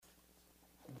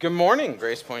Good morning,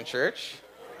 Grace Point Church.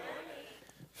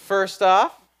 First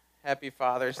off, happy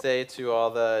Father's Day to all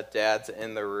the dads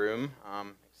in the room.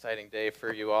 Exciting day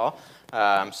for you all.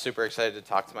 I'm super excited to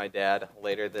talk to my dad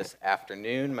later this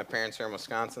afternoon. My parents are in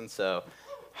Wisconsin, so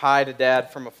hi to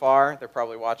Dad from afar. They're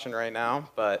probably watching right now,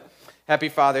 but happy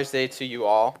Father's Day to you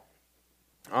all.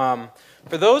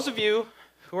 For those of you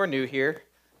who are new here,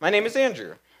 my name is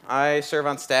Andrew. I serve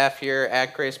on staff here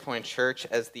at Grace Point Church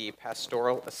as the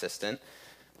pastoral assistant.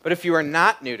 But if you are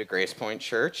not new to Grace Point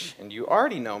Church, and you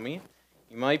already know me,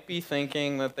 you might be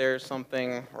thinking that there's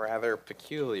something rather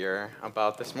peculiar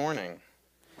about this morning.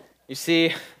 You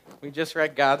see, we just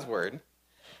read God's Word,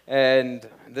 and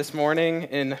this morning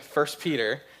in 1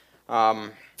 Peter,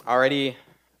 already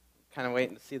kind of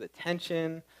waiting to see the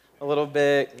tension a little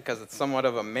bit, because it's somewhat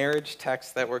of a marriage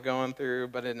text that we're going through,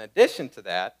 but in addition to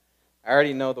that, I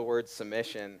already know the word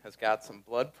submission has got some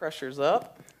blood pressures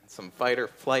up, some fight or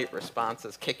flight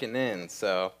responses kicking in.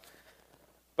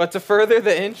 But to further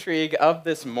the intrigue of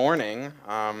this morning,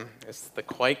 is the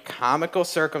quite comical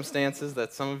circumstances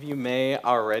that some of you may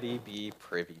already be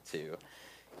privy to.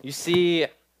 You see,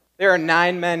 there are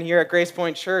 9 men here at Grace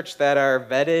Point Church that are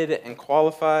vetted and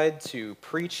qualified to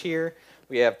preach here.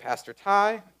 We have Pastor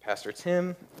Ty, Pastor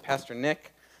Tim, Pastor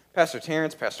Nick, Pastor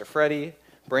Terrence, Pastor Freddie,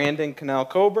 Brandon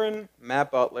Cannell-Coburn,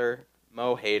 Matt Butler,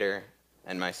 Mo Hader,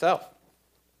 and myself.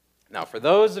 Now, for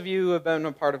those of you who have been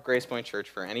a part of Grace Point Church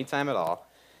for any time at all,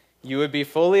 you would be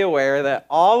fully aware that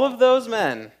all of those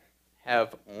men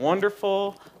have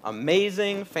wonderful,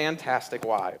 amazing, fantastic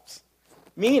wives.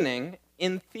 Meaning,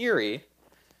 in theory,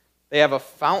 they have a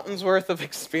fountain's worth of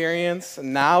experience,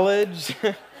 knowledge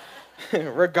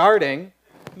regarding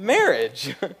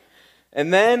marriage.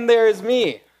 And then there's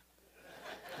me,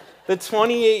 the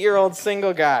 28-year-old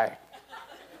single guy.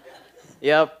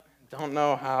 Yep, don't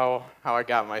know how I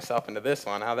got myself into this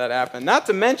one, how that happened. Not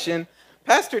to mention,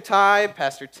 Pastor Ty,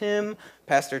 Pastor Tim,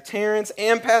 Pastor Terrence,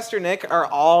 and Pastor Nick are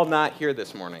all not here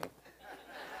this morning.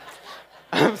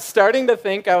 I'm starting to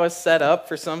think I was set up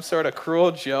for some sort of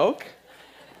cruel joke.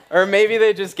 Or maybe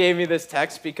they just gave me this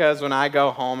text because when I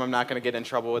go home, I'm not going to get in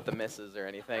trouble with the missus or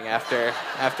anything after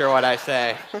what I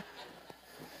say.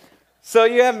 So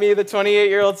you have me, the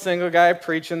 28-year-old single guy,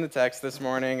 preaching the text this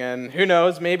morning, and who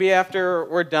knows, maybe after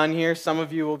we're done here, some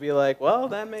of you will be like, well,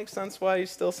 that makes sense why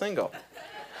he's still single.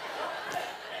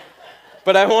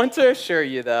 But I want to assure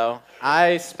you, though,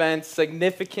 I spent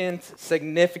significant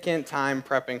time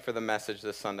prepping for the message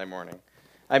this Sunday morning.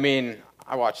 I mean,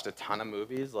 I watched a ton of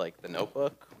movies like The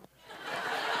Notebook,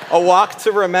 A Walk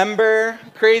to Remember,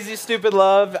 Crazy Stupid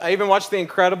Love. I even watched The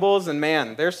Incredibles, and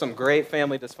man, there's some great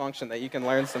family dysfunction that you can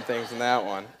learn some things in that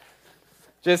one.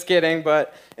 Just kidding,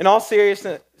 but in all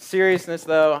seriousness,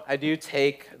 though, I do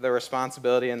take the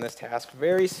responsibility in this task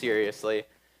very seriously,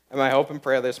 and my hope and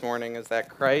prayer this morning is that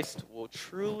Christ will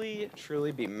truly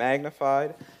be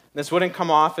magnified. This wouldn't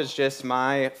come off as just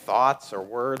my thoughts or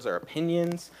words or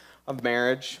opinions of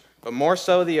marriage, but more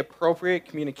so the appropriate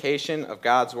communication of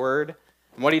God's Word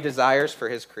and what He desires for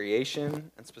His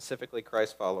creation, and specifically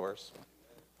Christ followers.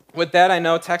 With that, I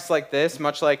know texts like this,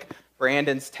 much like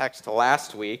Brandon's text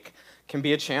last week, can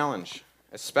be a challenge,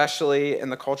 especially in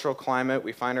the cultural climate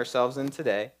we find ourselves in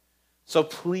today. So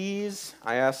please,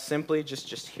 I ask simply,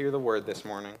 just hear the Word this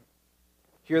morning.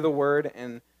 Hear the Word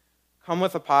and come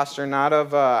with a posture not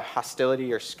of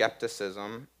hostility or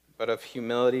skepticism, but of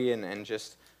humility and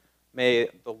just may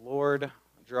the Lord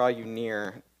draw you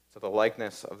near to the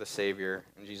likeness of the Savior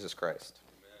in Jesus Christ.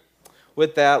 Amen.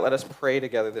 With that, let us pray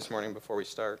together this morning before we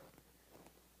start.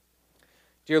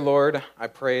 Dear Lord, I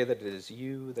pray that it is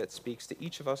you that speaks to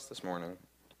each of us this morning.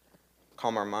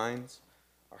 Calm our minds,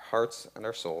 our hearts, and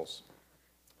our souls.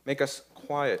 Make us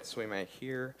quiet so we may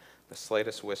hear the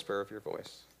slightest whisper of your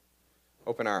voice.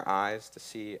 Open our eyes to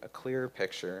see a clearer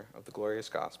picture of the glorious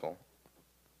gospel.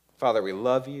 Father, we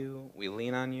love you, we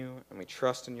lean on you, and we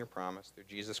trust in your promise through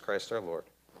Jesus Christ our Lord.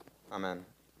 Amen.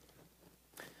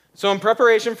 So in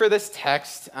preparation for this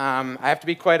text, I have to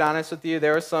be quite honest with you,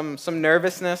 there was some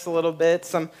nervousness a little bit,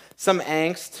 some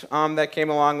angst that came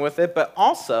along with it, but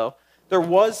also there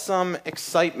was some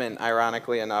excitement,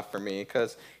 ironically enough, for me,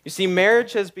 because you see,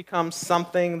 marriage has become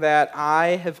something that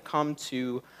I have come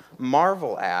to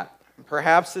marvel at.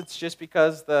 Perhaps it's just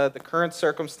because the current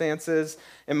circumstances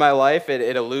in my life,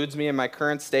 it eludes me in my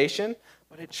current station,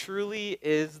 but it truly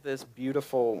is this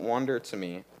beautiful wonder to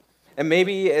me. And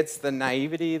maybe it's the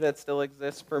naivety that still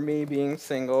exists for me being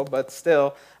single, but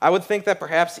still, I would think that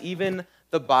perhaps even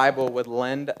the Bible would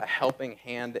lend a helping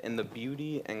hand in the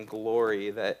beauty and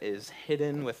glory that is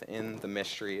hidden within the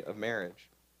mystery of marriage.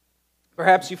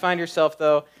 Perhaps you find yourself,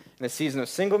 though, in a season of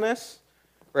singleness,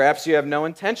 Perhaps you have no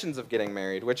intentions of getting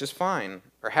married, which is fine.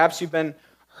 Perhaps you've been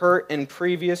hurt in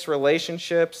previous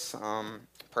relationships.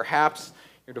 Perhaps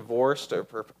you're divorced, or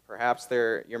perhaps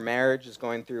your marriage is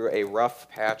going through a rough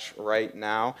patch right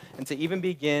now. And to even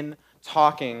begin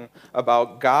talking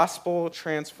about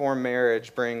gospel-transformed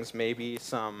marriage brings maybe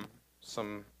some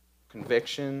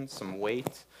conviction, some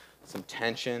weight, some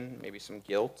tension, maybe some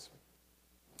guilt.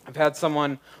 I've had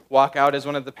someone walk out as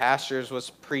one of the pastors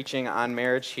was preaching on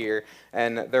marriage here,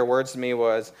 and their words to me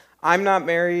was, "I'm not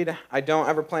married, I don't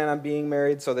ever plan on being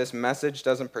married, so this message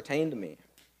doesn't pertain to me."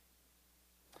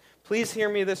 Please hear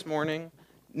me this morning.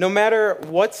 No matter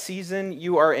what season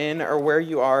you are in or where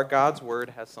you are, God's word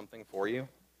has something for you.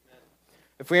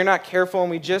 If we are not careful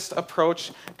and we just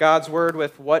approach God's word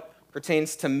with what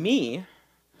pertains to me,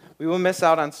 we will miss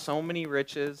out on so many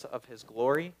riches of his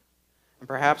glory. And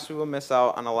perhaps we will miss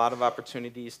out on a lot of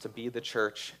opportunities to be the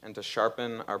church and to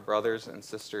sharpen our brothers and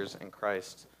sisters in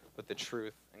Christ with the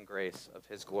truth and grace of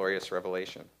his glorious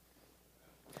revelation.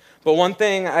 But one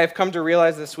thing I've come to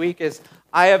realize this week is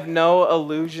I have no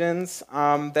illusions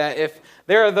that if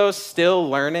there are those still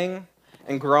learning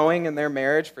and growing in their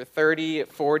marriage for 30,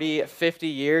 40, 50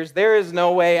 years, there is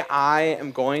no way I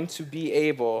am going to be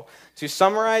able to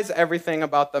summarize everything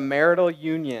about the marital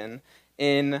union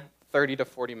in 30 to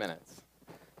 40 minutes.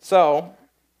 So,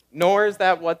 nor is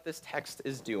that what this text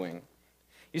is doing.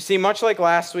 You see, much like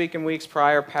last week and weeks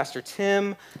prior, Pastor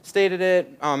Tim stated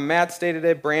it, Matt stated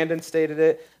it, Brandon stated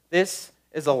it, this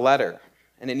is a letter,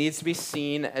 and it needs to be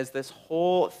seen as this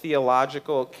whole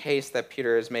theological case that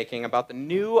Peter is making about the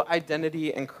new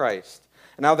identity in Christ,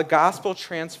 and how the gospel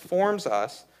transforms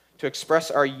us to express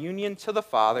our union to the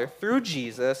Father through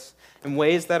Jesus in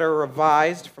ways that are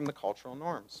revised from the cultural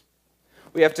norms.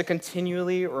 We have to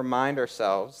continually remind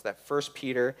ourselves that 1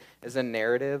 Peter is a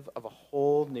narrative of a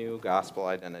whole new gospel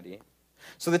identity.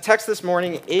 So the text this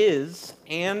morning is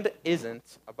and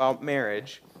isn't about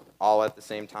marriage all at the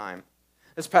same time.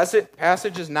 This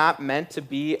passage is not meant to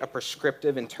be a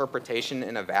prescriptive interpretation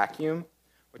in a vacuum,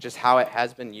 which is how it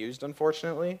has been used,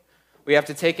 unfortunately. We have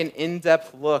to take an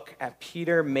in-depth look at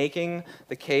Peter making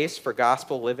the case for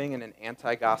gospel living in an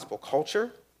anti-gospel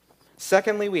culture.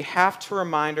 Secondly, we have to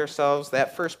remind ourselves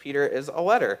that 1 Peter is a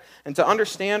letter. And to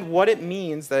understand what it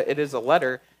means that it is a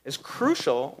letter is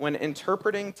crucial when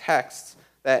interpreting texts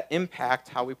that impact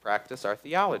how we practice our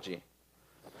theology.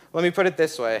 Let me put it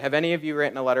this way. Have any of you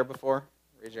written a letter before?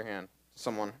 Raise your hand.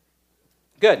 Someone.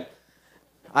 Good.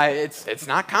 It's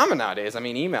not common nowadays. I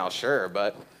mean, email, sure.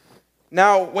 But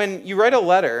now, when you write a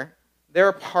letter, there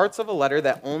are parts of a letter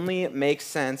that only make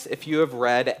sense if you have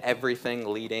read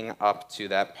everything leading up to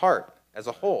that part as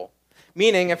a whole.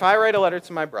 Meaning, if I write a letter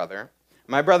to my brother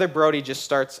Brody just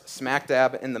starts smack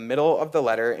dab in the middle of the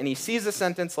letter, and he sees a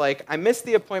sentence like, "I missed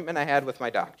the appointment I had with my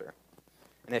doctor."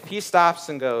 And if he stops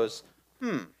and goes,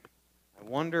 I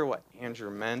wonder what Andrew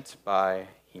meant by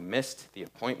he missed the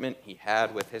appointment he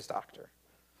had with his doctor.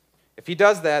 If he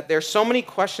does that, there's so many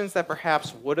questions that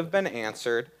perhaps would have been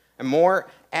answered and more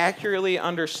accurately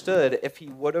understood if he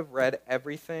would have read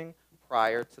everything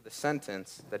prior to the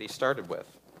sentence that he started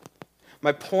with.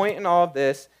 My point in all of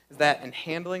this is that in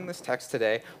handling this text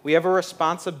today, we have a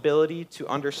responsibility to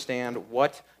understand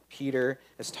what Peter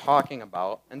is talking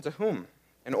about and to whom,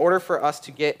 in order for us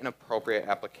to get an appropriate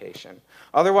application.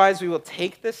 Otherwise, we will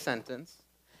take this sentence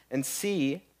and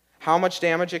see how much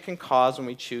damage it can cause when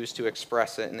we choose to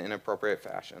express it in inappropriate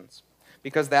fashions.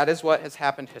 Because that is what has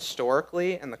happened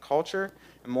historically in the culture,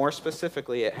 and more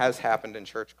specifically, it has happened in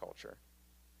church culture.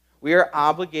 We are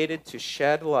obligated to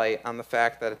shed light on the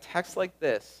fact that a text like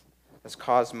this has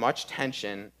caused much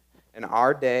tension in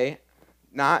our day,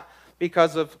 not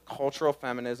because of cultural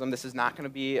feminism. This is not going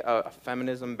to be a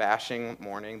feminism bashing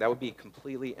morning. That would be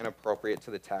completely inappropriate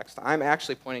to the text. I'm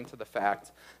actually pointing to the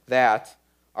fact that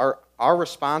our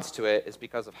response to it is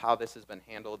because of how this has been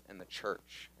handled in the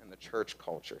church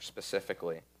culture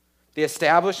specifically. The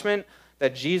establishment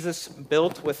that Jesus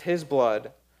built with his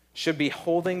blood should be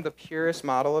holding the purest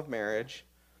model of marriage,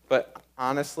 but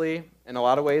honestly, in a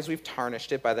lot of ways, we've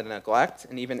tarnished it by the neglect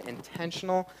and even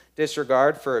intentional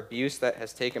disregard for abuse that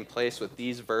has taken place with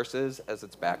these verses as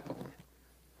its backbone.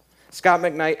 Scott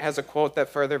McKnight has a quote that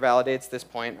further validates this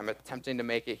point. I'm attempting to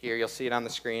make it here. You'll see it on the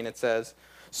screen. It says,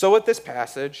 "So with this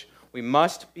passage, we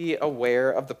must be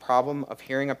aware of the problem of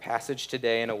hearing a passage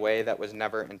today in a way that was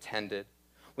never intended.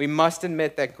 We must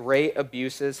admit that great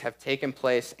abuses have taken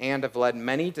place and have led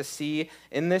many to see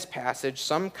in this passage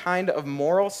some kind of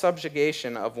moral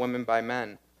subjugation of women by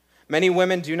men. Many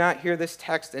women do not hear this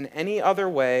text in any other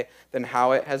way than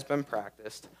how it has been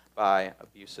practiced by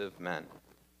abusive men."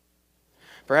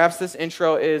 Perhaps this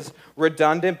intro is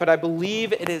redundant, but I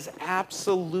believe it is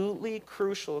absolutely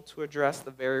crucial to address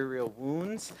the very real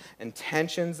wounds and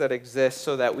tensions that exist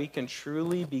so that we can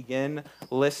truly begin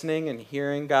listening and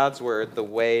hearing God's word the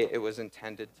way it was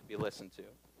intended to be listened to.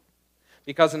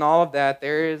 Because in all of that,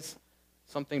 there is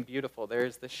something beautiful. There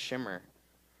is the shimmer.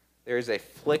 There is a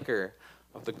flicker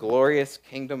of the glorious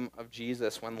kingdom of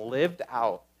Jesus when lived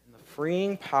out in the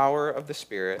freeing power of the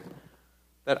Spirit,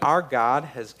 that our God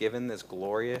has given this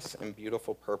glorious and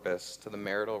beautiful purpose to the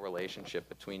marital relationship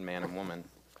between man and woman.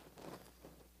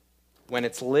 When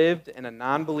it's lived in a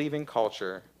non-believing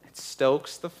culture, it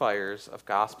stokes the fires of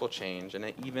gospel change, and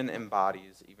it even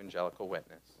embodies evangelical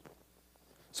witness.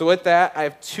 So with that, I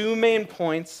have two main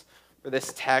points for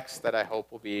this text that I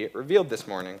hope will be revealed this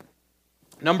morning.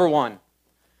 Number one,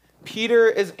 Peter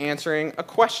is answering a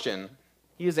question.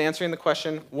 He is answering the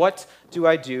question, what do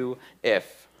I do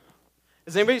if?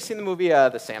 Has anybody seen the movie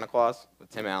The Santa Claus with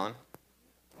Tim Allen?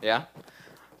 Yeah?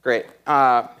 Great.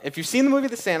 If you've seen the movie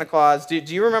The Santa Claus, do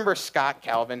you remember Scott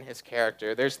Calvin, his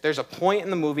character? There's a point in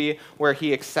the movie where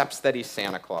he accepts that he's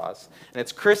Santa Claus. And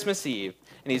it's Christmas Eve,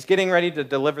 and he's getting ready to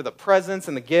deliver the presents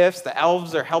and the gifts. The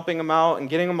elves are helping him out and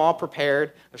getting him all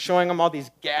prepared. They're showing him all these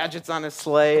gadgets on his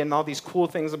sleigh and all these cool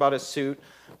things about his suit.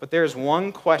 But there's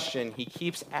one question he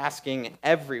keeps asking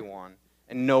everyone,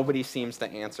 and nobody seems to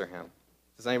answer him.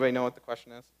 Does anybody know what the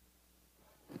question is?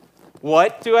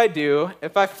 What do I do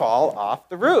if I fall off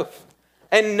the roof?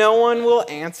 And no one will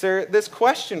answer this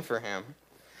question for him.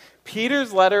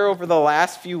 Peter's letter over the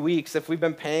last few weeks, if we've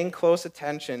been paying close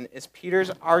attention, is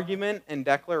Peter's argument and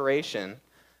declaration,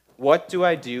 what do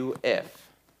I do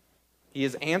if? He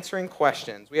is answering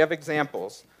questions. We have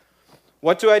examples.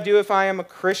 What do I do if I am a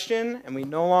Christian and we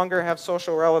no longer have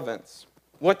social relevance?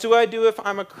 What do I do if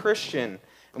I'm a Christian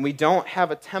and we don't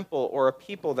have a temple or a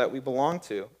people that we belong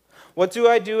to? What do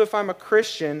I do if I'm a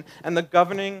Christian and the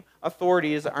governing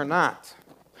authorities are not?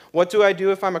 What do I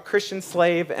do if I'm a Christian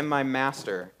slave and my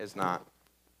master is not?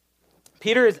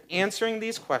 Peter is answering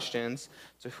these questions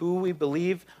to who we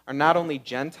believe are not only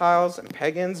Gentiles and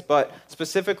pagans, but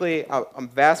specifically a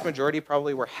vast majority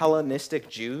probably were Hellenistic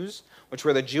Jews, which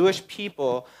were the Jewish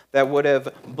people that would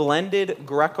have blended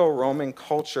Greco-Roman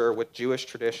culture with Jewish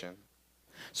tradition.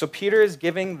 So Peter is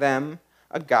giving them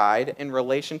a guide in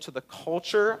relation to the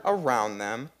culture around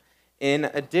them, in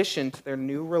addition to their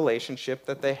new relationship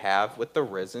that they have with the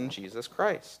risen Jesus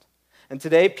Christ. And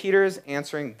today, Peter is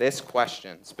answering this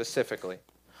question specifically.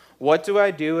 What do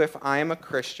I do if I am a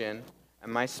Christian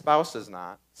and my spouse is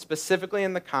not? Specifically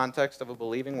in the context of a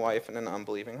believing wife and an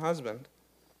unbelieving husband.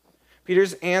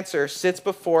 Peter's answer sits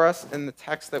before us in the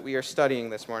text that we are studying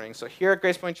this morning. So here at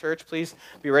Grace Point Church, please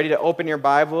be ready to open your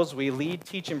Bibles. We lead,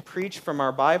 teach, and preach from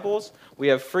our Bibles. We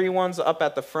have free ones up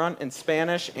at the front in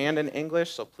Spanish and in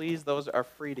English, so please, those are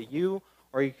free to you,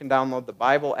 or you can download the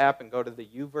Bible app and go to the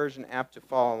YouVersion app to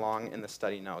follow along in the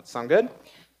study notes. Sound good?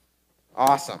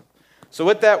 Awesome. So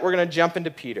with that, we're going to jump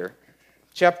into Peter.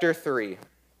 Chapter 3.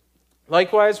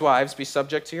 Likewise, wives, be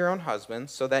subject to your own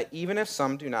husbands, so that even if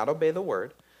some do not obey the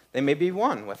word, they may be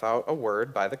won without a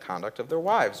word by the conduct of their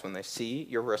wives when they see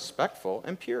your respectful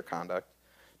and pure conduct.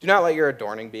 Do not let your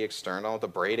adorning be external, the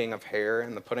braiding of hair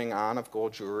and the putting on of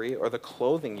gold jewelry or the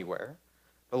clothing you wear,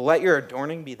 but let your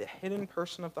adorning be the hidden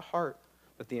person of the heart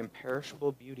with the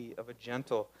imperishable beauty of a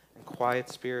gentle and quiet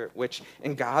spirit, which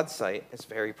in God's sight is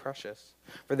very precious.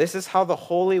 For this is how the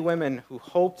holy women who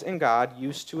hoped in God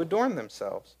used to adorn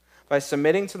themselves, by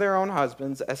submitting to their own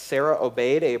husbands as Sarah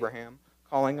obeyed Abraham,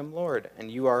 calling him Lord, and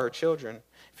you are her children,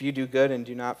 if you do good and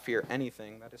do not fear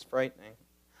anything that is frightening.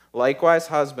 Likewise,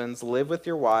 husbands, live with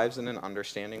your wives in an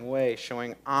understanding way,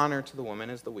 showing honor to the woman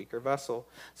as the weaker vessel,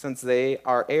 since they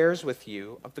are heirs with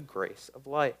you of the grace of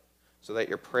life, so that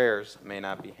your prayers may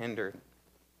not be hindered.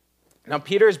 Now,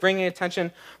 Peter is bringing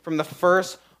attention from the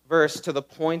first verse to the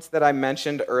points that I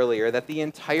mentioned earlier, that the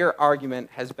entire argument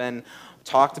has been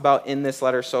talked about in this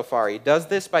letter so far. He does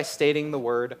this by stating the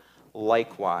word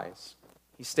likewise.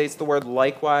 He states the word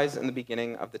likewise in the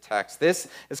beginning of the text. This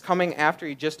is coming after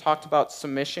he just talked about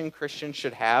submission Christians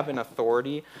should have in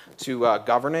authority to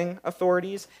governing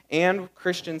authorities and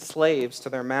Christian slaves to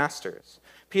their masters.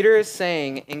 Peter is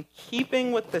saying, in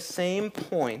keeping with the same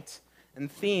point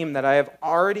and theme that I have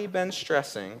already been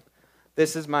stressing,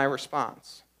 this is my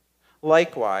response.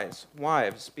 Likewise,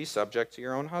 wives, be subject to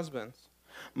your own husbands.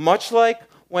 Much like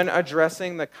when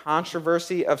addressing the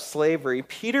controversy of slavery,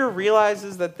 Peter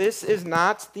realizes that this is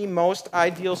not the most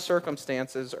ideal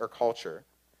circumstances or culture.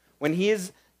 What he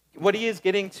is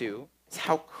getting to is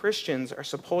how Christians are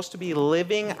supposed to be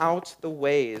living out the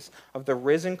ways of the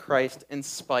risen Christ in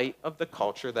spite of the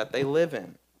culture that they live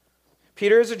in.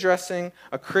 Peter is addressing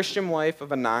a Christian wife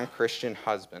of a non-Christian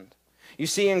husband. You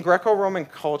see, in Greco-Roman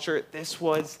culture, this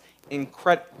was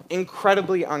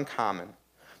incredibly uncommon.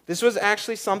 This was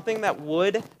actually something that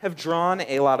would have drawn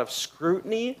a lot of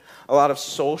scrutiny, a lot of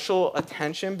social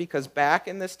attention, because back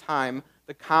in this time,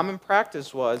 the common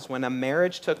practice was when a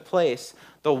marriage took place,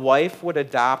 the wife would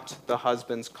adopt the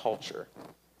husband's culture.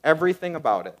 Everything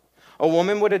about it. A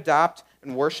woman would adopt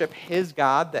and worship his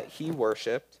God that he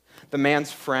worshiped. The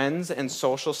man's friends and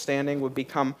social standing would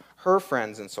become her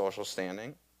friends and social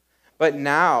standing. But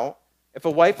now, if a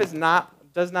wife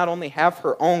does not only have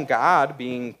her own God,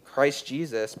 being Christ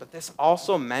Jesus, but this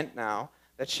also meant now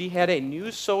that she had a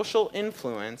new social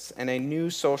influence and a new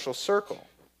social circle.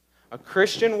 A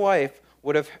Christian wife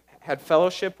would have had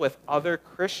fellowship with other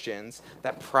Christians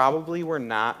that probably were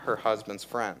not her husband's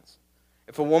friends.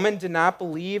 If a woman did not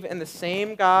believe in the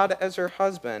same God as her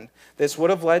husband, this would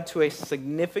have led to a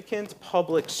significant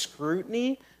public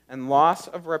scrutiny and loss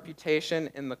of reputation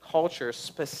in the culture,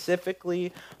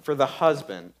 specifically for the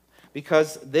husband,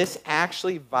 because this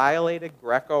actually violated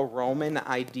Greco-Roman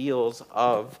ideals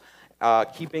of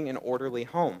keeping an orderly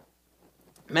home.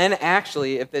 Men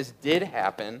actually, if this did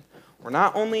happen, were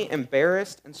not only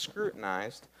embarrassed and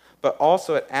scrutinized, but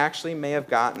also it actually may have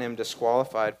gotten him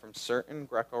disqualified from certain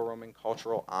Greco-Roman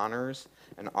cultural honors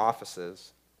and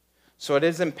offices. So it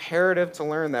is imperative to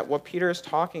learn that what Peter is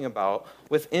talking about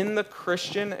within the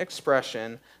Christian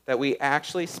expression that we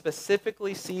actually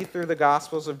specifically see through the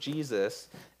Gospels of Jesus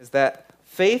is that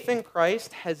faith in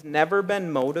Christ has never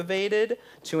been motivated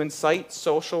to incite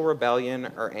social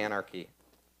rebellion or anarchy.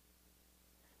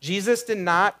 Jesus did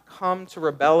not come to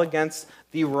rebel against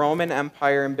the Roman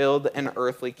Empire and build an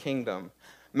earthly kingdom.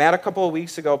 Matt, a couple of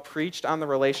weeks ago, preached on the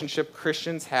relationship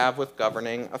Christians have with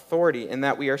governing authority, in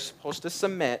that we are supposed to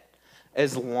submit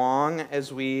as long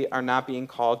as we are not being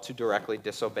called to directly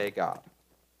disobey God.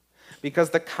 Because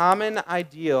the common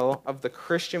ideal of the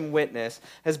Christian witness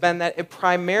has been that it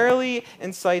primarily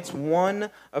incites one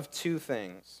of two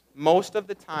things. Most of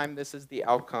the time, this is the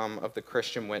outcome of the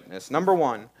Christian witness. Number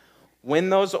one,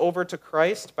 win those over to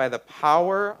Christ by the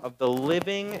power of the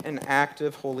living and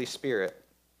active Holy Spirit.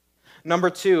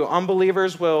 Number two,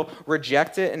 unbelievers will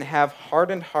reject it and have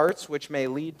hardened hearts, which may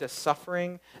lead to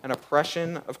suffering and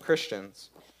oppression of Christians.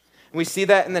 And we see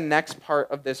that in the next part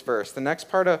of this verse. The next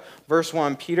part of verse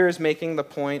 1, Peter is making the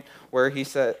point where he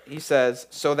says,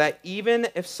 so that even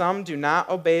if some do not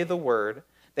obey the word,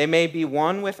 they may be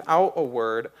won without a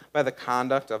word by the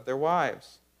conduct of their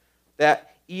wives. That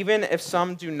even if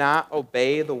some do not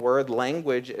obey the word,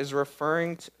 language is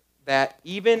referring to that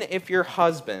even if your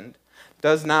husband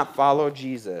does not follow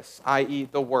Jesus, i.e.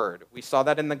 the Word. We saw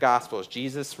that in the Gospels.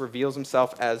 Jesus reveals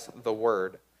himself as the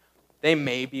Word. They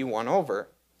may be won over.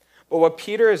 But what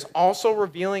Peter is also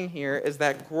revealing here is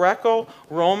that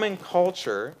Greco-Roman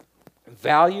culture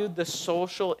valued the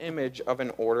social image of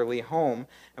an orderly home.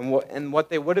 And what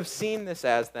they would have seen this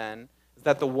as then is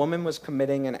that the woman was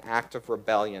committing an act of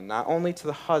rebellion, not only to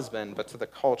the husband, but to the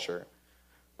culture.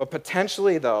 But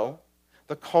potentially, though,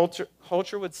 the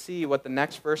culture would see what the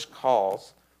next verse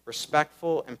calls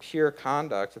respectful and pure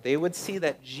conduct. They would see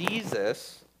that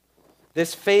Jesus,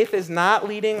 this faith, is not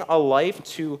leading a life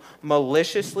to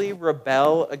maliciously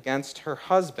rebel against her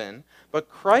husband, but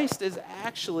Christ is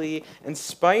actually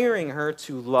inspiring her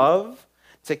to love,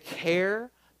 to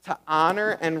care, to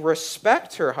honor and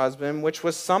respect her husband, which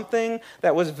was something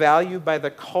that was valued by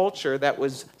the culture that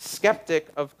was skeptic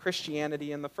of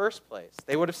Christianity in the first place.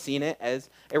 They would have seen it as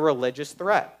a religious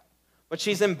threat. But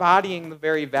she's embodying the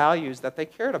very values that they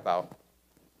cared about.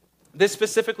 This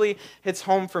specifically hits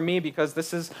home for me because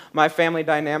this is my family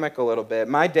dynamic a little bit.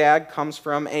 My dad comes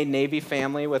from a Navy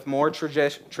family with more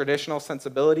traditional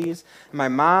sensibilities. My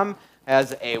mom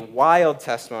has a wild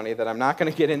testimony that I'm not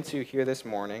going to get into here this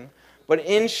morning. But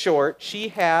in short, she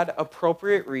had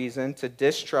appropriate reason to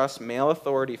distrust male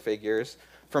authority figures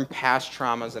from past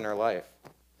traumas in her life.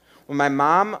 When my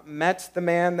mom met the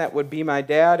man that would be my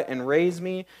dad and raise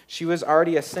me, she was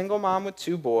already a single mom with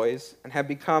 2 boys and had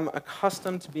become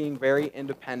accustomed to being very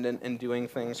independent and doing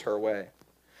things her way.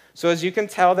 So as you can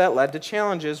tell, that led to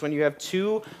challenges when you have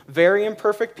 2 very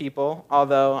imperfect people,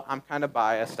 although I'm kind of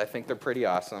biased. I think they're pretty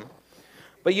awesome.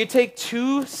 But you take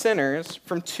 2 sinners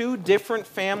from 2 different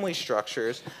family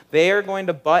structures, they are going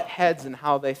to butt heads in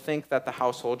how they think that the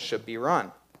household should be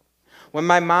run. When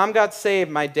my mom got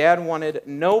saved, my dad wanted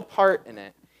no part in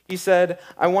it. He said,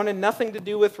 I wanted nothing to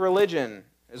do with religion,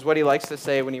 is what he likes to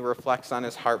say when he reflects on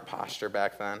his heart posture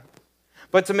back then.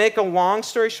 But to make a long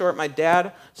story short, my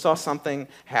dad saw something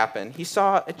happen. He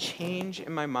saw a change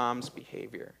in my mom's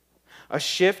behavior. A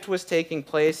shift was taking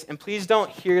place, and please don't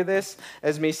hear this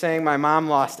as me saying my mom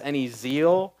lost any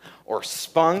zeal or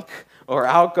spunk or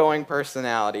outgoing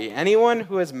personality. Anyone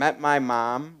who has met my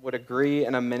mom would agree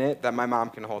in a minute that my mom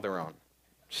can hold her own.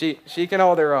 She can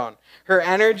hold her own. Her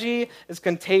energy is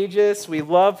contagious. We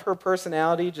love her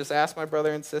personality. Just ask my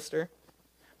brother and sister.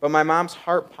 But my mom's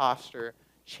heart posture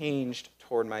changed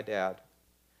toward my dad.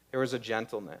 There was a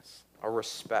gentleness, a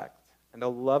respect, and a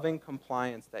loving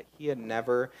compliance that he had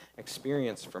never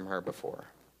experienced from her before.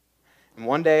 And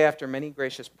one day, after many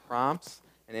gracious prompts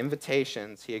and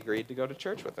invitations, he agreed to go to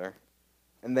church with her.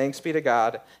 And thanks be to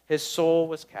God, his soul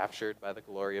was captured by the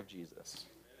glory of Jesus.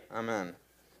 Amen.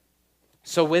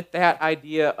 So with that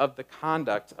idea of the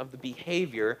conduct, of the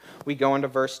behavior, we go into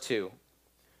verse 2.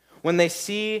 When they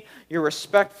see your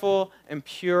respectful and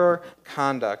pure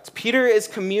conduct. Peter is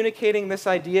communicating this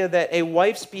idea that a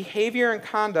wife's behavior and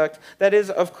conduct that is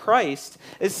of Christ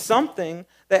is something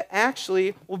that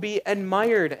actually will be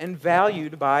admired and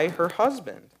valued by her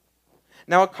husband.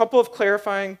 Now, a couple of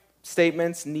clarifying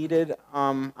statements needed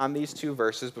on these two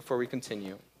verses before we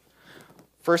continue.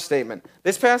 First statement,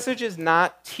 this passage is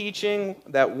not teaching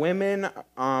that women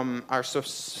are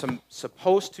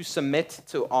supposed to submit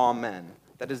to all men.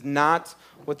 That is not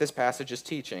what this passage is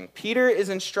teaching. Peter is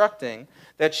instructing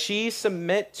that she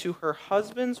submit to her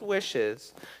husband's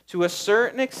wishes to a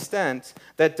certain extent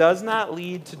that does not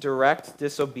lead to direct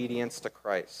disobedience to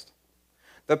Christ.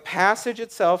 The passage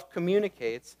itself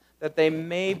communicates that they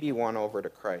may be won over to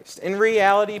Christ. In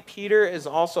reality, Peter is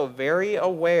also very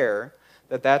aware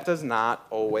that that does not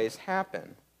always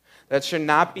happen. That should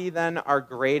not be then our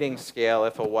grading scale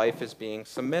if a wife is being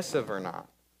submissive or not.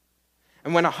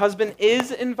 And when a husband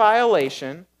is in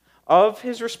violation of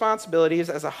his responsibilities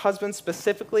as a husband,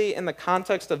 specifically in the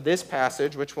context of this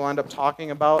passage, which we'll end up talking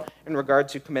about in regard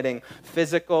to committing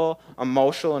physical,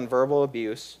 emotional, and verbal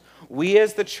abuse, we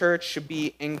as the church should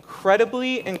be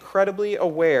incredibly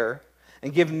aware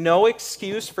and give no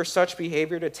excuse for such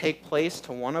behavior to take place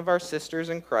to one of our sisters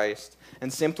in Christ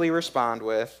and simply respond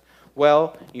with,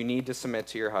 well, you need to submit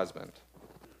to your husband.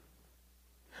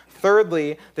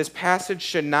 Thirdly, this passage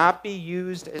should not be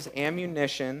used as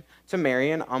ammunition to marry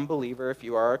an unbeliever if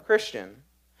you are a Christian.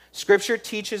 Scripture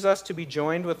teaches us to be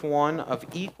joined with one of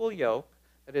equal yoke,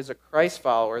 that is a Christ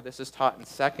follower. This is taught in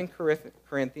 2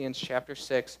 Corinthians chapter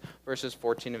 6, verses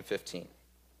 14 and 15.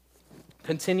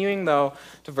 Continuing, though,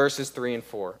 to verses 3 and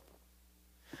 4.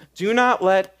 Do not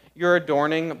let your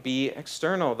adorning be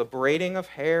external, the braiding of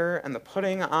hair and the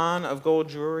putting on of gold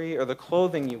jewelry or the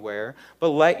clothing you wear, but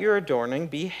let your adorning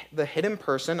be the hidden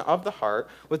person of the heart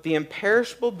with the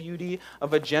imperishable beauty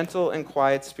of a gentle and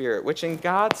quiet spirit, which in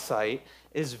God's sight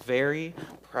is very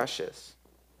precious.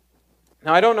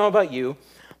 Now, I don't know about you,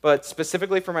 but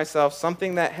specifically for myself,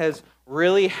 something that has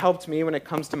really helped me when it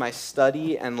comes to my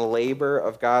study and labor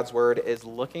of God's word is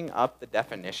looking up the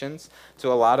definitions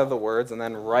to a lot of the words and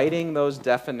then writing those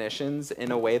definitions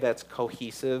in a way that's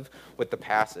cohesive with the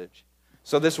passage.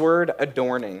 So this word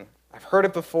adorning, I've heard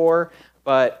it before,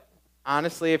 but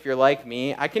honestly, if you're like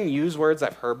me, I can use words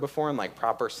I've heard before in like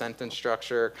proper sentence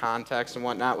structure, context, and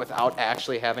whatnot without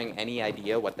actually having any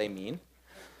idea what they mean.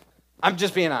 I'm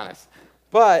just being honest.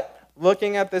 But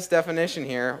looking at this definition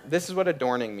here, this is what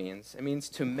adorning means. It means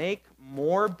to make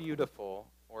more beautiful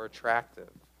or attractive.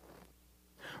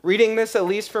 Reading this, at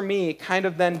least for me, kind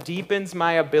of then deepens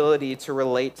my ability to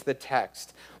relate to the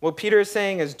text. What Peter is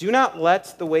saying is, do not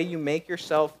let the way you make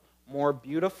yourself more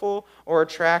beautiful or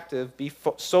attractive be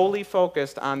solely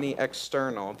focused on the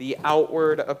external, the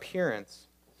outward appearance,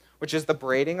 which is the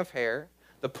braiding of hair,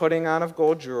 the putting on of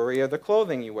gold jewelry, or the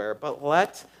clothing you wear, but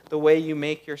let the way you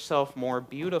make yourself more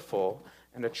beautiful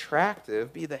and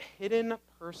attractive be the hidden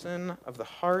person of the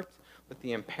heart with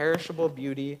the imperishable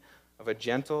beauty of a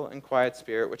gentle and quiet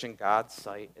spirit, which in God's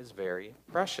sight is very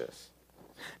precious.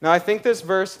 Now, I think this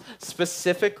verse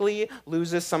specifically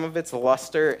loses some of its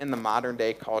luster in the modern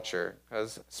day culture,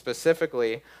 because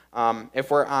specifically,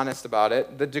 if we're honest about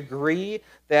it, the degree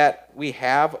that we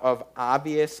have of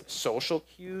obvious social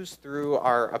cues through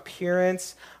our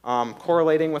appearance,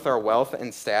 correlating with our wealth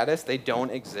and status, they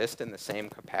don't exist in the same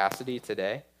capacity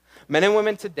today. Men and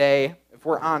women today, if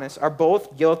we're honest, are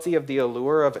both guilty of the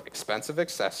allure of expensive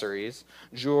accessories,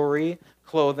 jewelry,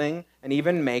 clothing, and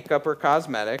even makeup or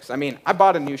cosmetics. I mean, I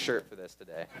bought a new shirt for this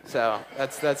today, so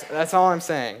that's all I'm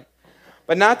saying.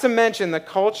 But not to mention the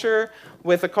culture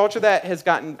that has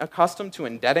gotten accustomed to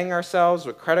indebting ourselves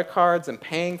with credit cards and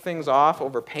paying things off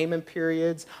over payment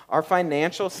periods, our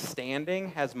financial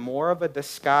standing has more of a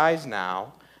disguise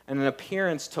now and an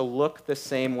appearance to look the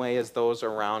same way as those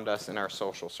around us in our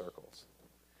social circles.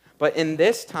 But in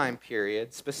this time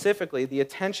period, specifically, the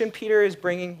attention Peter is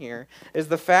bringing here is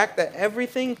the fact that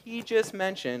everything he just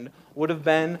mentioned would have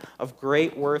been of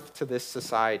great worth to this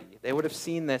society. They would have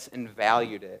seen this and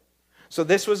valued it. So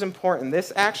this was important.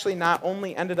 This actually not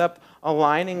only ended up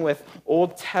aligning with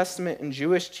Old Testament and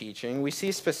Jewish teaching. We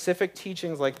see specific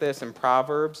teachings like this in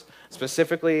Proverbs,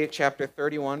 specifically chapter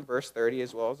 31, verse 30,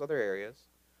 as well as other areas.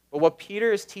 But what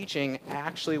Peter is teaching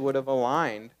actually would have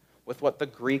aligned with what the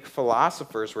Greek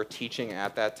philosophers were teaching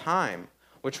at that time,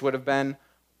 which would have been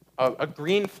a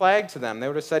green flag to them. They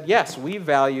would have said, yes, we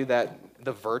value that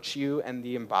the virtue and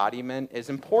the embodiment is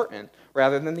important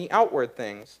rather than the outward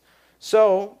things.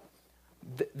 So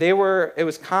it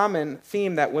was common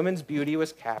theme that women's beauty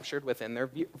was captured within their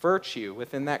virtue,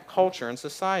 within that culture and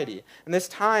society. In this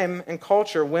time and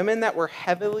culture, women that were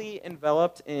heavily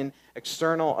enveloped in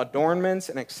external adornments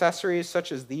and accessories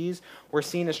such as these were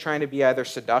seen as trying to be either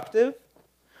seductive.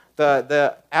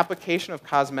 The application of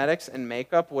cosmetics and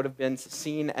makeup would have been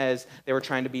seen as they were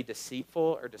trying to be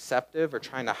deceitful or deceptive or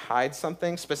trying to hide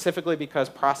something, specifically because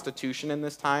prostitution in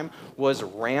this time was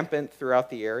rampant throughout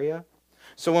the area.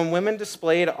 So when women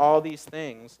displayed all these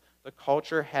things, the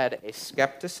culture had a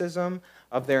skepticism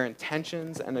of their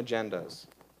intentions and agendas,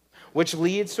 which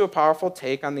leads to a powerful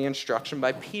take on the instruction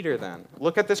by Peter then.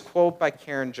 Look at this quote by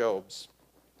Karen Jobes.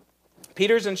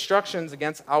 Peter's instructions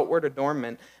against outward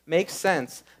adornment make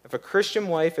sense if a Christian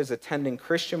wife is attending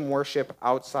Christian worship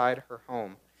outside her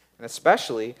home, and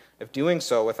especially if doing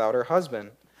so without her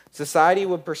husband. Society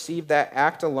would perceive that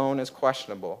act alone as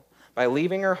questionable. By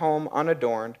leaving her home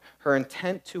unadorned, her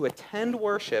intent to attend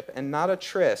worship and not a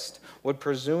tryst would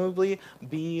presumably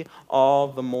be all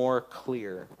the more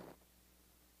clear.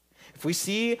 If we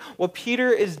see what Peter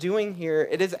is doing here,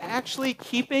 it is actually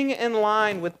keeping in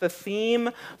line with the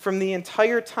theme from the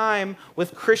entire time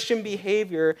with Christian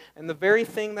behavior and the very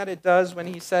thing that it does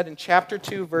when he said in chapter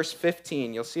 2, verse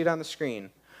 15, you'll see it on the screen,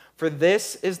 "For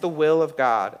this is the will of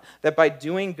God, that by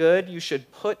doing good you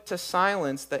should put to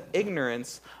silence the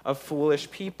ignorance of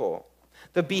foolish people."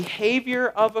 The behavior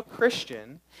of a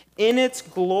Christian in its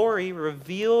glory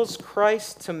reveals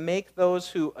Christ to make those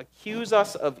who accuse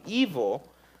us of evil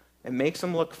and makes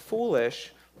them look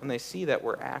foolish when they see that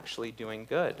we're actually doing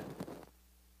good.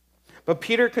 But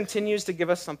Peter continues to give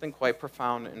us something quite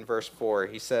profound in verse 4.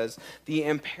 He says, "The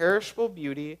imperishable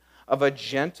beauty of a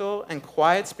gentle and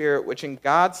quiet spirit, which in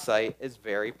God's sight is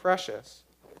very precious."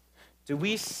 Do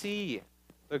we see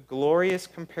the glorious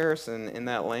comparison in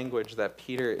that language that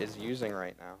Peter is using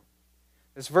right now?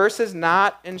 This verse is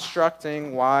not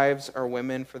instructing wives or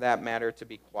women, for that matter, to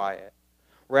be quiet.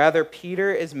 Rather,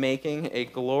 Peter is making a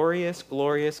glorious,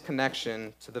 glorious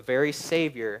connection to the very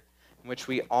Savior in which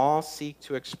we all seek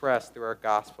to express through our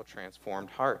gospel-transformed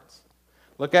hearts.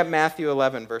 Look at Matthew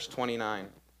 11, verse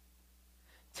 29.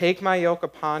 "Take my yoke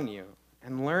upon you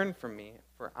and learn from me,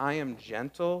 for I am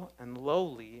gentle and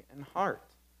lowly in heart,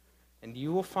 and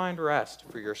you will find rest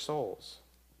for your souls."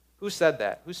 Who said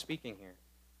that? Who's speaking here?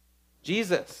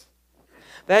 Jesus.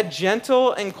 That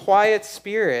gentle and quiet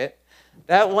spirit,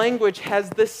 that language has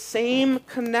the same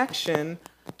connection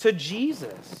to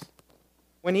Jesus.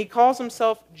 When he calls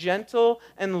himself gentle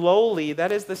and lowly,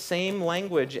 that is the same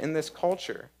language in this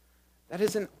culture. That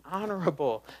is an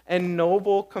honorable and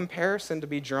noble comparison to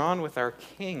be drawn with our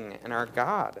King and our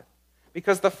God.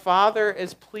 Because the Father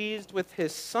is pleased with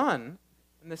his Son,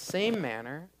 in the same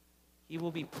manner, he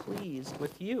will be pleased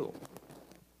with you.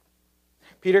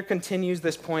 Peter continues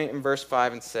this point in verse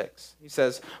 5 and 6. He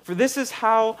says, "For this is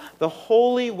how the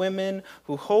holy women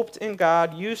who hoped in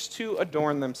God used to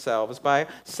adorn themselves, by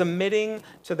submitting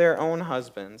to their own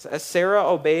husbands, as Sarah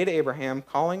obeyed Abraham,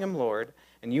 calling him Lord,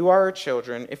 and you are her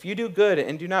children, if you do good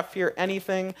and do not fear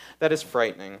anything that is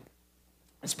frightening."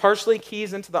 This partially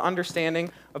keys into the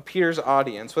understanding of Peter's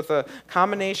audience, with a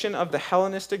combination of the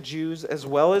Hellenistic Jews as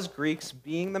well as Greeks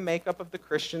being the makeup of the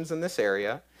Christians in this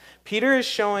area. Peter is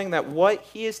showing that what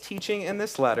he is teaching in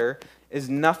this letter is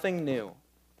nothing new,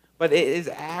 but it is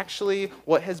actually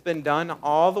what has been done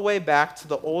all the way back to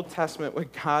the Old Testament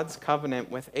with God's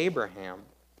covenant with Abraham.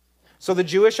 So the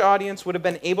Jewish audience would have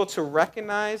been able to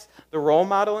recognize the role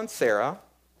model in Sarah,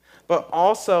 but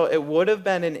also it would have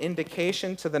been an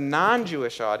indication to the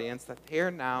non-Jewish audience that they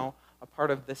are now a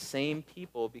part of the same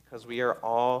people because we are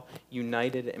all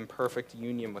united in perfect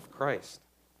union with Christ.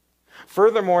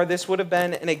 Furthermore, this would have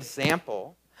been an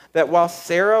example that while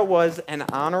Sarah was an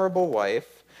honorable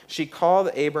wife, she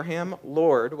called Abraham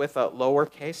Lord with a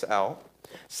lowercase l,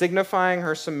 signifying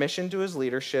her submission to his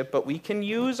leadership, but we can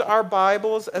use our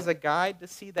Bibles as a guide to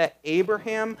see that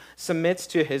Abraham submits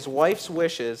to his wife's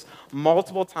wishes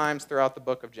multiple times throughout the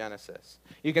book of Genesis.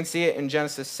 You can see it in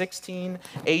Genesis 16,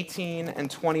 18, and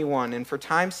 21. And for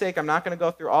time's sake, I'm not going to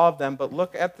go through all of them, but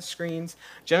look at the screens.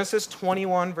 Genesis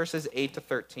 21, verses 8 to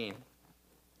 13.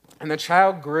 And the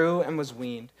child grew and was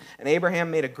weaned. And Abraham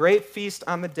made a great feast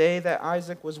on the day that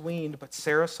Isaac was weaned. But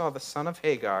Sarah saw the son of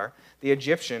Hagar, the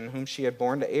Egyptian, whom she had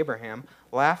borne to Abraham,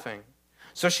 laughing.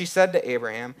 So she said to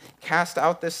Abraham, "Cast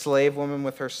out this slave woman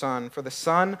with her son, for the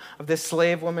son of this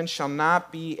slave woman shall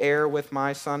not be heir with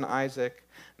my son Isaac."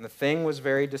 And the thing was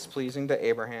very displeasing to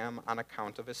Abraham on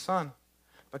account of his son.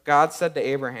 But God said to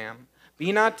Abraham,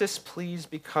 "Be not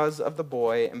displeased because of the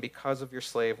boy and because of your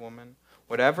slave woman.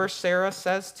 Whatever Sarah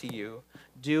says to you,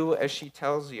 do as she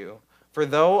tells you. For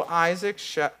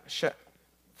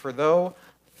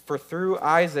through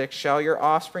Isaac shall your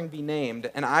offspring be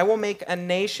named, and I will make a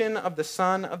nation of the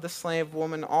son of the slave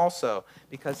woman also,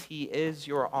 because he is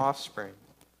your offspring."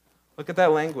 Look at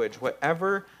that language.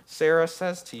 Whatever Sarah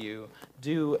says to you,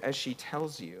 do as she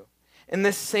tells you. In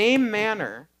the same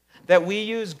manner that we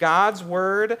use God's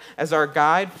word as our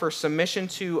guide for submission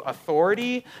to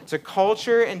authority, to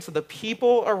culture, and to the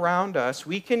people around us,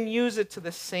 we can use it to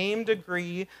the same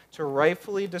degree to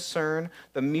rightfully discern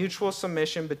the mutual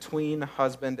submission between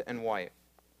husband and wife.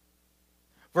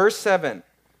 Verse 7.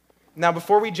 Now,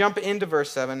 before we jump into verse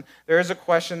 7, there is a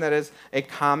question that is a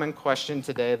common question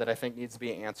today that I think needs to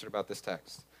be answered about this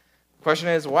text. The question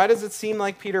is, why does it seem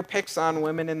like Peter picks on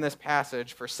women in this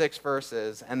passage for 6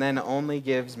 verses and then only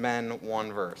gives men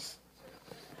 1 verse?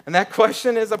 And that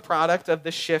question is a product of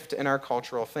the shift in our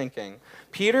cultural thinking.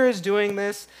 Peter is doing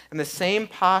this in the same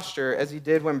posture as he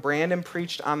did when Brandon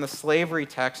preached on the slavery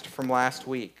text from last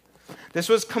week. This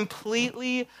was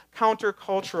completely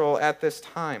countercultural at this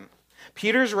time.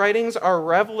 Peter's writings are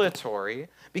revelatory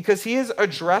because he is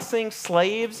addressing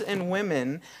slaves and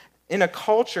women in a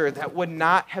culture that would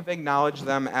not have acknowledged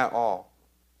them at all.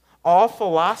 All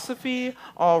philosophy,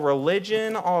 all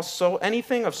religion,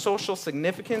 anything of social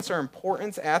significance or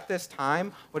importance at this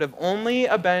time would have only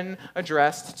been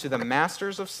addressed to the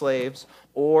masters of slaves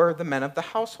or the men of the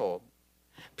household.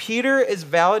 Peter is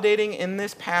validating in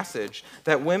this passage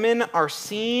that women are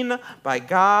seen by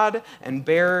God and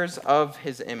bearers of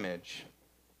his image.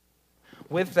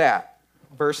 With that,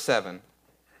 verse 7.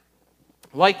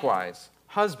 Likewise,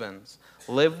 husbands,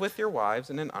 live with your wives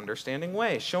in an understanding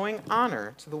way, showing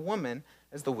honor to the woman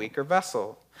as the weaker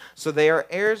vessel, since they are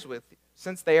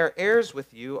heirs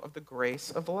with you of the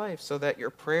grace of life, so that your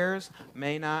prayers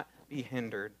may not be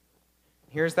hindered.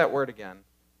 Here's that word again,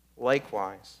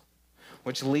 likewise,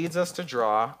 which leads us to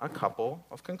draw a couple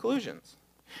of conclusions.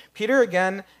 Peter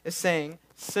again is saying,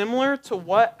 similar to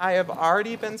what I have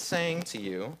already been saying to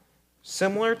you,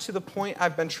 similar to the point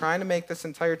I've been trying to make this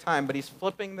entire time, but he's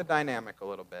flipping the dynamic a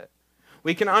little bit.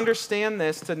 We can understand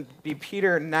this to be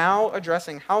Peter now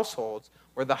addressing households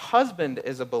where the husband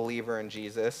is a believer in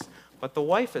Jesus, but the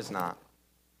wife is not.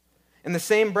 In the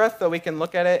same breath, though, we can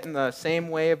look at it in the same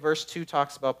way verse 2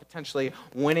 talks about potentially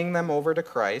winning them over to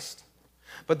Christ.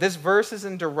 But this verse is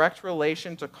in direct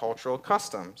relation to cultural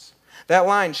customs. That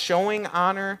line, showing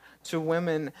honor to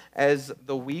women as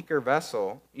the weaker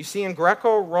vessel. You see, in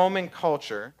Greco-Roman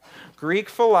culture, Greek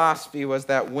philosophy was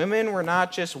that women were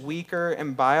not just weaker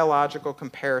in biological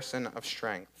comparison of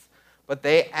strength, but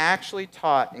they actually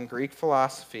taught in Greek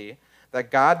philosophy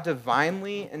that God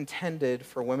divinely intended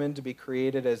for women to be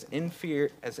created as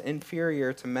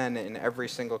inferior to men in every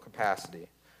single capacity.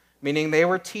 Meaning they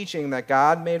were teaching that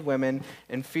God made women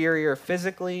inferior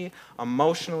physically,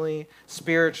 emotionally,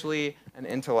 spiritually, and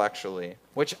intellectually,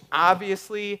 which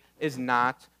obviously is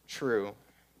not true.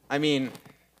 I mean,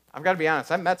 I've got to be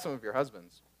honest, I've met some of your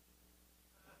husbands.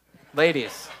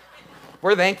 Ladies,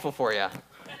 we're thankful for you.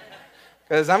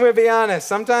 Because I'm going to be honest,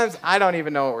 sometimes I don't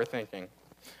even know what we're thinking.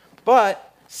 But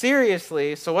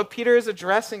seriously, so what Peter is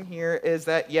addressing here is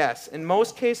that, yes, in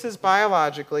most cases,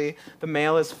 biologically, the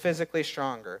male is physically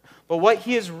stronger. But what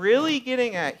he is really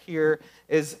getting at here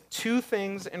is 2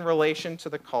 things in relation to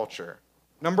the culture.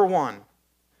 Number 1,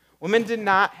 women did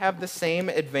not have the same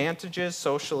advantages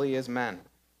socially as men.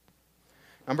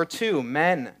 Number 2,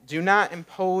 men, do not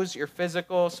impose your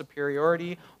physical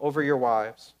superiority over your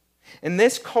wives. In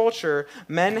this culture,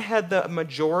 men had the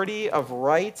majority of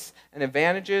rights and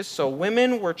advantages, so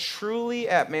women were truly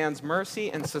at man's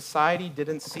mercy, and society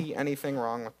didn't see anything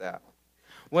wrong with that.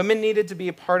 Women needed to be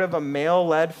a part of a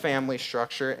male-led family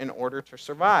structure in order to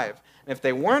survive. And if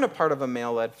they weren't a part of a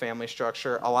male-led family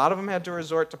structure, a lot of them had to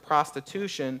resort to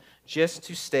prostitution just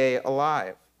to stay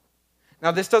alive.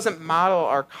 Now, this doesn't model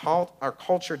our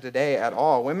culture today at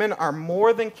all. Women are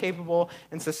more than capable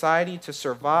in society to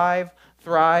survive,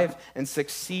 thrive, and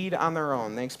succeed on their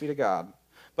own. Thanks be to God.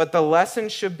 But the lesson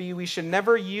should be we should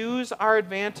never use our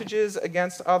advantages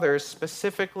against others,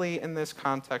 specifically in this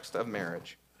context of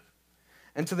marriage.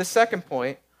 And to the second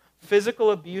point, physical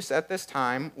abuse at this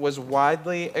time was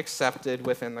widely accepted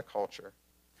within the culture.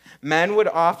 Men would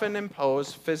often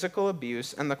impose physical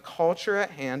abuse, and the culture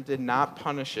at hand did not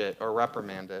punish it or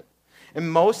reprimand it. In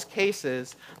most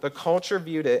cases, the culture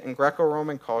viewed it, in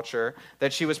Greco-Roman culture,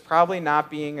 that she was probably not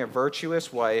being a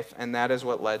virtuous wife, and that is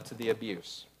what led to the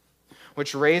abuse.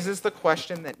 Which raises the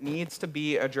question that needs to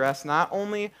be addressed not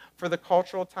only for the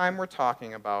cultural time we're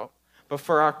talking about, but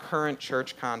for our current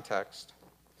church context.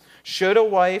 Should a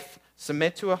wife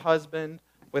submit to a husband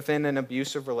within an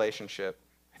abusive relationship?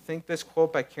 I think this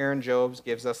quote by Karen Jobes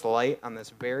gives us light on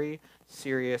this very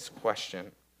serious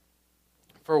question.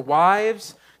 For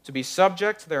wives to be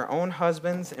subject to their own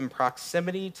husbands in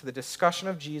proximity to the discussion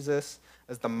of Jesus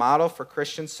as the model for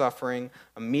Christian suffering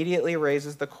immediately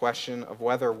raises the question of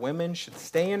whether women should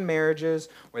stay in marriages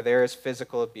where there is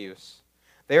physical abuse.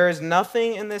 There is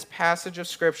nothing in this passage of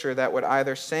Scripture that would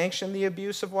either sanction the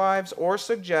abuse of wives or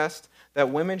suggest that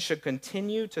women should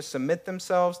continue to submit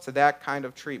themselves to that kind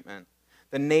of treatment.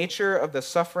 The nature of the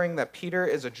suffering that Peter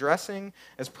is addressing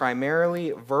is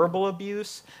primarily verbal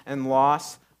abuse and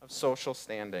loss of social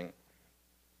standing.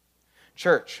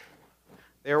 Church,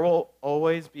 there will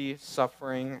always be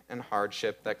suffering and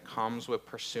hardship that comes with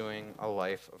pursuing a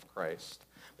life of Christ.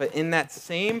 But in that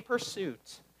same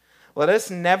pursuit, let us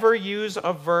never use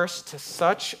a verse to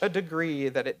such a degree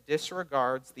that it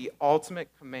disregards the ultimate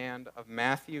command of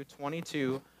Matthew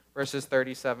 22, verses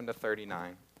 37 to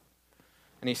 39.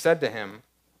 And he said to him,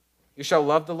 "You shall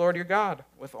love the Lord your God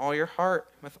with all your heart,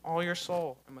 with all your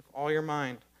soul, and with all your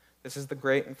mind. This is the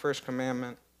great and first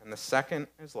commandment, and the second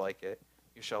is like it.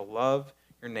 You shall love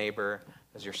your neighbor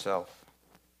as yourself."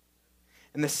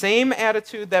 And the same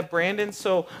attitude that Brandon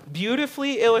so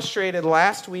beautifully illustrated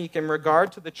last week in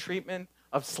regard to the treatment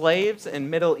of slaves in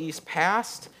Middle East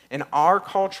past, in our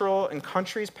cultural and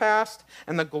country's past,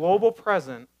 and the global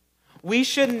present, we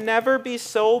should never be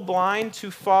so blind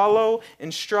to follow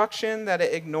instruction that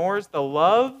it ignores the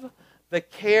love, the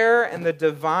care, and the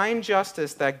divine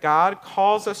justice that God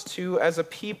calls us to as a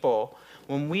people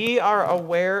when we are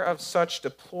aware of such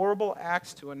deplorable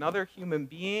acts to another human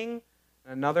being,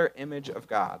 another image of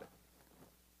God.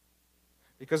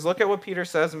 Because look at what Peter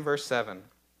says in verse 7.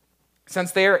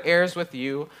 Since they are heirs with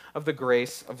you of the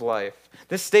grace of life.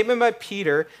 This statement by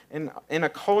Peter, in a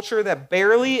culture that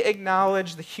barely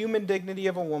acknowledged the human dignity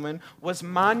of a woman, was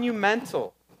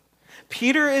monumental.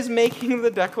 Peter is making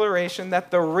the declaration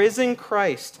that the risen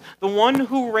Christ, the one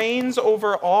who reigns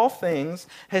over all things,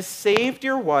 has saved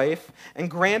your wife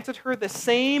and granted her the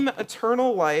same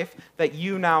eternal life that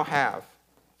you now have.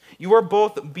 You are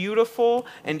both beautiful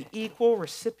and equal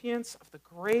recipients of the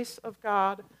grace of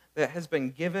God that has been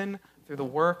given through the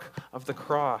work of the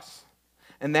cross.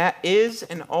 And that is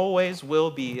and always will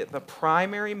be the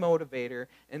primary motivator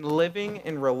in living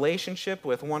in relationship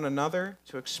with one another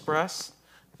to express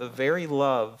the very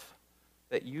love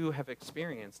that you have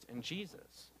experienced in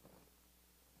Jesus.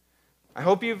 I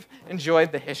hope you've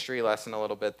enjoyed the history lesson a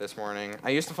little bit this morning. I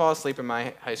used to fall asleep in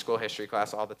my high school history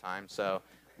class all the time, so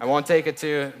I won't take it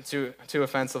too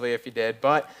offensively if you did,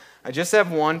 but I just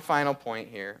have one final point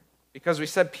here. Because we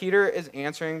said Peter is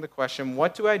answering the question,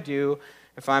 what do I do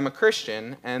if I'm a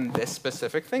Christian and this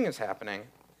specific thing is happening?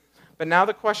 But now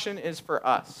the question is for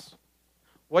us.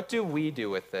 What do we do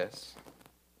with this?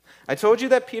 I told you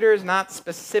that Peter is not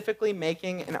specifically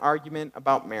making an argument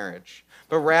about marriage,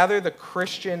 but rather the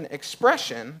Christian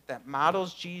expression that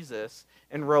models Jesus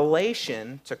in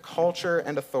relation to culture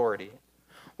and authority.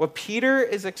 What Peter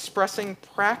is expressing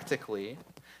practically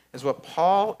is what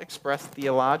Paul expressed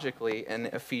theologically in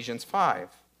Ephesians 5.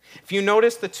 If you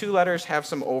notice, the two letters have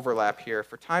some overlap here.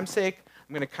 For time's sake,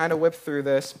 I'm going to kind of whip through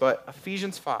this, but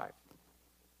Ephesians 5.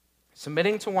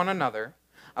 Submitting to one another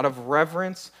out of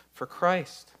reverence for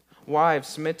Christ. Wives,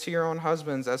 submit to your own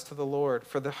husbands as to the Lord.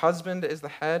 For the husband is the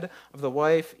head of the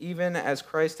wife, even as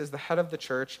Christ is the head of the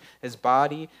church, his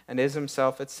body, and is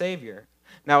himself its Savior.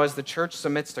 Now, as the church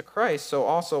submits to Christ, so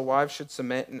also wives should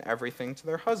submit in everything to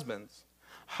their husbands.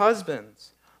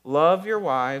 Husbands, love your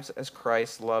wives as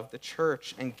Christ loved the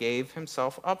church and gave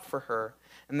himself up for her.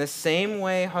 In the same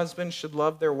way, husbands should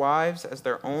love their wives as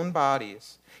their own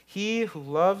bodies. He who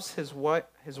loves his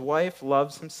wife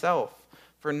loves himself,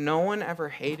 for no one ever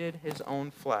hated his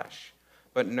own flesh,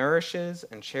 but nourishes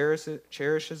and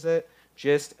cherishes it,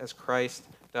 just as Christ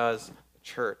does the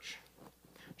church.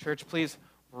 Church, please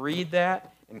read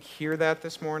that and hear that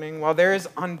this morning, while there is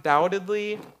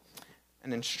undoubtedly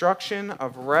an instruction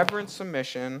of reverent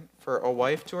submission for a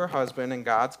wife to her husband in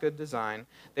God's good design,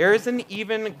 there is an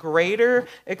even greater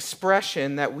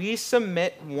expression that we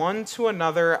submit one to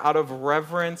another out of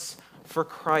reverence for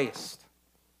Christ.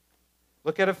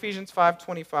 Look at Ephesians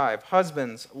 5:25.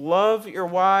 Husbands, love your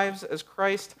wives as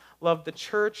Christ loved the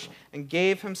church and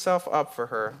gave himself up for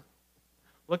her.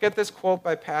 Look at this quote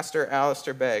by Pastor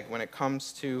Alistair Begg when it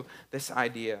comes to this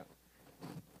idea.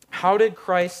 How did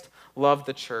Christ love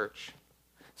the church?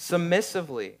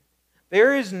 Submissively.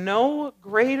 There is no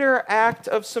greater act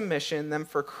of submission than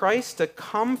for Christ to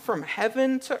come from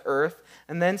heaven to earth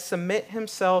and then submit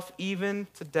himself even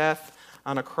to death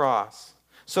on a cross.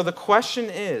 So the question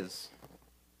is,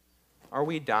 are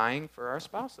we dying for our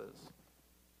spouses?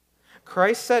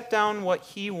 Christ set down what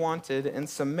he wanted in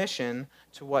submission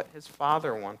to what his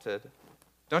Father wanted.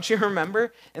 Don't you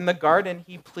remember? In the garden,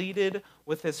 he pleaded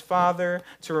with his Father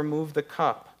to remove the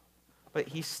cup, but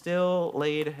he still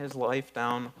laid his life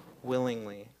down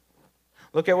willingly.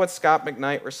 Look at what Scott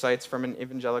McKnight recites from an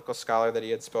evangelical scholar that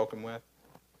he had spoken with.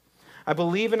 I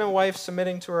believe in a wife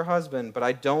submitting to her husband, but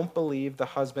I don't believe the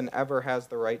husband ever has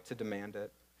the right to demand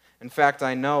it. In fact,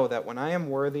 I know that when I am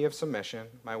worthy of submission,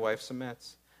 my wife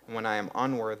submits, and when I am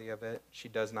unworthy of it, she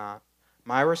does not.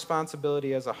 My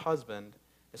responsibility as a husband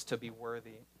is to be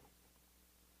worthy.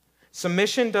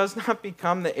 Submission does not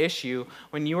become the issue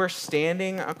when you are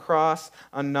standing across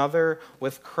another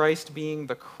with Christ being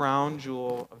the crown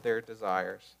jewel of their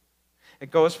desires. It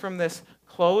goes from this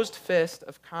closed fist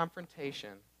of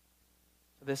confrontation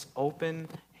to this open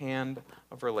hand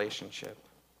of relationship.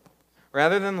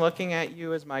 Rather than looking at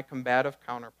you as my combative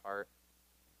counterpart,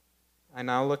 I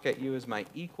now look at you as my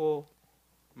equal,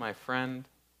 my friend,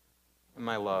 and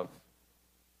my love.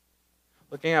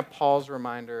 Looking at Paul's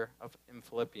reminder in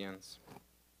Philippians.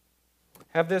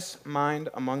 Have this mind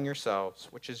among yourselves,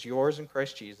 which is yours in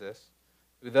Christ Jesus,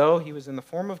 who though he was in the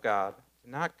form of God,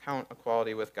 did not count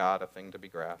equality with God a thing to be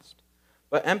grasped,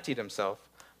 but emptied himself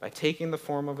by taking the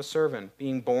form of a servant,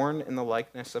 being born in the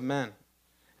likeness of men.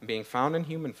 And being found in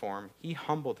human form, he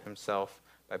humbled himself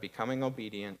by becoming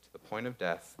obedient to the point of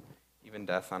death, even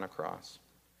death on a cross.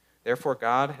 Therefore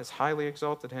God has highly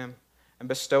exalted him and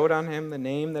bestowed on him the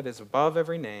name that is above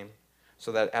every name,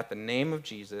 so that at the name of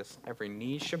Jesus every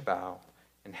knee should bow,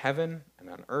 in heaven and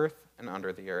on earth and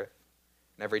under the earth,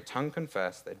 and every tongue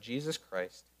confess that Jesus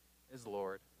Christ is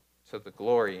Lord, to the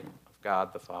glory of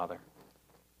God the Father.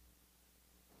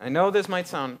 I know this might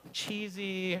sound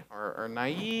cheesy or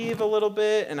naive a little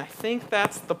bit, and I think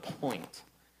that's the point.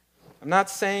 I'm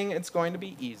not saying it's going to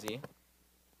be easy.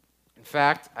 In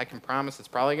fact, I can promise it's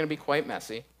probably going to be quite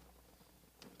messy.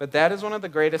 But that is one of the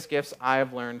greatest gifts I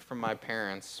have learned from my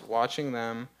parents, watching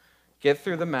them get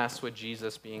through the mess with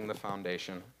Jesus being the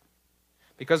foundation.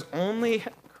 Because only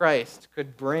Christ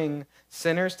could bring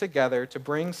sinners together to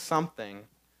bring something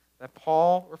that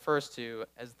Paul refers to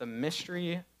as the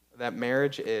mystery that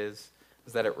marriage is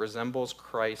that it resembles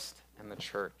Christ and the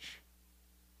church.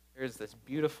 There is this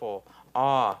beautiful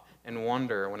awe and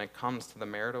wonder when it comes to the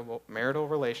marital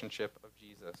relationship of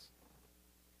Jesus.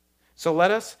 So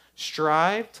let us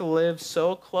strive to live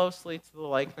so closely to the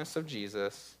likeness of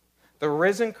Jesus, the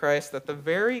risen Christ, that the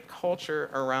very culture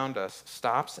around us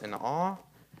stops in awe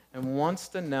and wants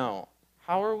to know,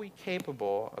 how are we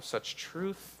capable of such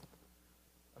truth,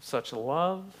 of such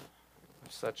love,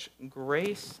 of such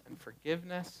grace and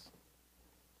forgiveness?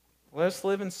 Let us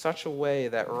live in such a way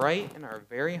that right in our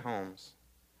very homes,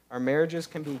 our marriages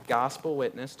can be gospel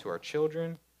witness to our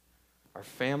children, our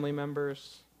family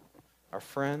members, our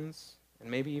friends,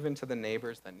 and maybe even to the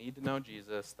neighbors that need to know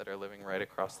Jesus that are living right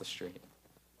across the street.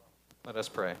 Let us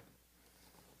pray.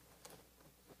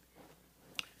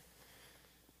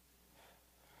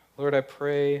 Lord, I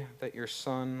pray that your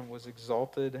Son was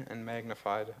exalted and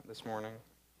magnified this morning.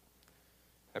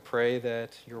 I pray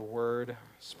that your word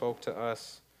spoke to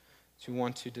us to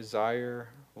want to desire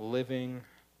living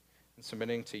and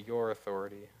submitting to your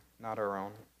authority, not our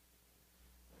own.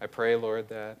 I pray, Lord,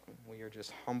 that we are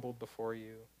just humbled before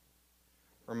you.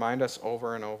 Remind us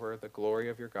over and over the glory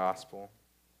of your gospel,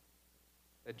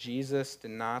 that Jesus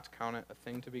did not count it a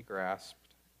thing to be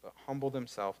grasped, but humbled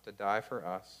himself to die for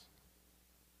us.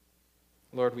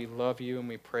 Lord, we love you and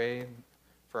we pray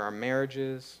for our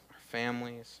marriages, our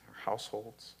families, our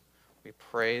households. We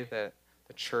pray that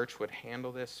the church would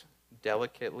handle this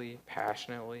delicately,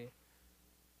 passionately,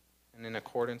 and in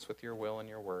accordance with your will and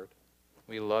your word.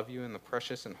 We love you in the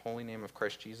precious and holy name of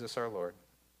Christ Jesus our Lord.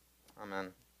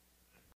 Amen.